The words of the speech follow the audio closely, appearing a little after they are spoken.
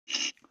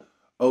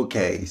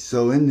Okay,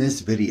 so in this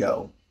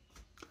video,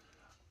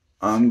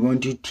 I'm going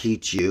to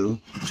teach you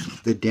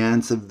the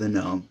dance of the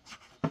gnome.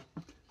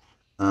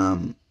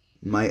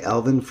 My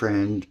elven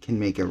friend can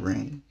make it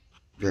rain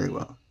very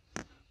well.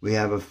 We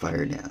have a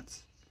fire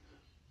dance.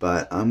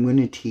 But I'm going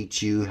to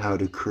teach you how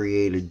to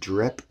create a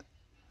drip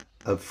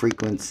of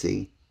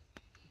frequency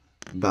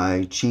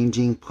by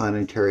changing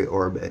planetary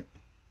orbit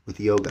with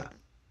yoga.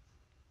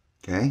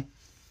 Okay?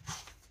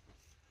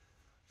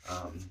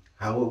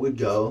 How it would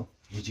go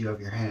is you have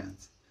your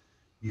hands.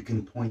 You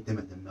can point them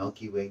at the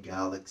Milky Way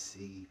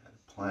galaxy, at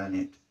a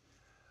planet.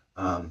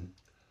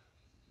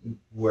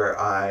 Where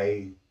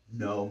I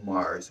know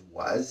Mars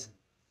was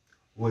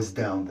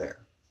down there,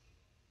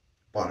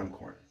 bottom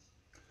corner.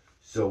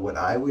 So what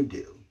I would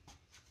do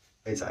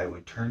is I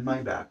would turn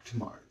my back to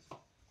Mars.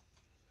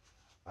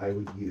 I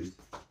would use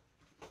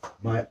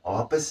my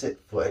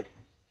opposite foot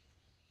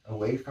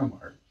away from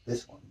Mars,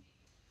 this one.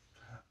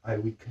 I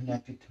would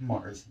connect it to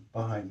Mars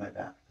behind my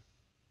back.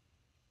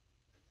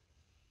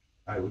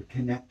 I would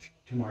connect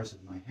to Mars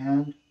with my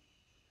hand,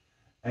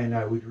 and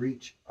I would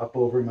reach up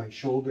over my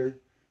shoulder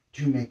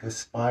to make a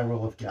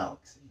spiral of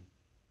galaxy.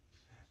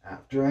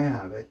 After I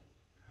have it,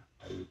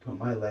 I would put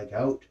my leg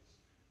out,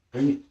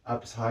 bring it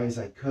up as high as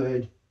I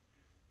could,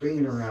 bring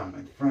it around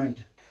my front,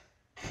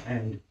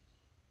 and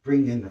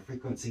bring in the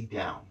frequency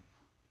down.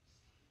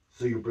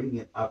 So you're bringing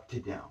it up to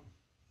down.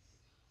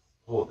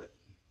 Hold it.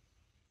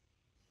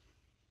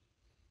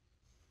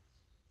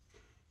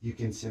 You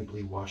can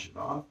simply wash it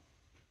off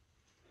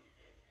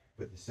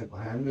with a simple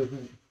hand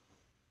movement.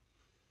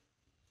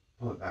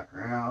 Pull it back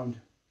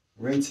around,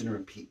 rinse and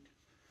repeat.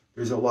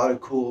 There's a lot of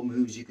cool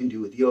moves you can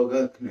do with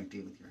yoga,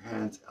 connecting with your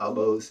hands,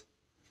 elbows,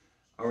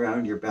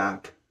 around your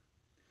back.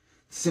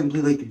 Simply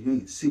like you're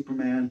doing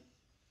Superman.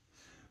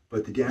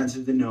 But the dance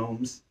of the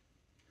gnomes,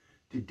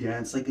 to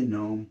dance like a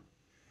gnome,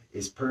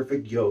 is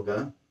perfect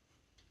yoga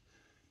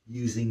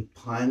using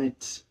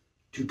planets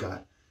to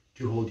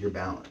hold your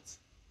balance.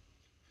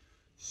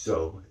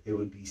 So it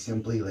would be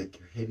simply like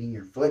you're hitting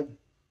your foot.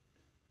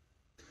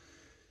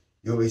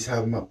 You always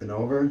have them up and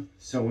over.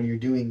 So when you're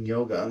doing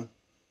yoga,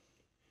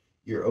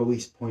 you're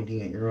always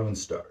pointing at your own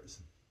stars,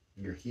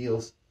 your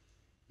heels,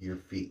 your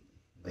feet,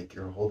 like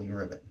you're holding a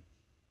ribbon.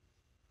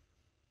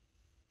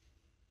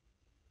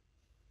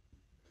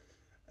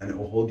 And it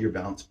will hold your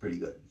balance pretty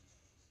good.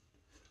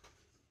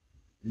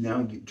 Now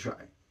you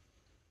try.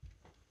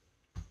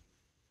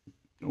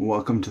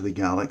 Welcome to the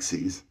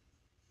galaxies.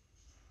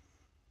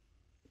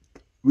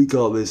 We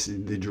call this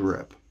the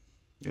drip.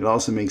 It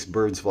also makes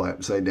birds fly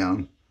upside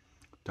down.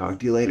 Talk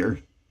to you later.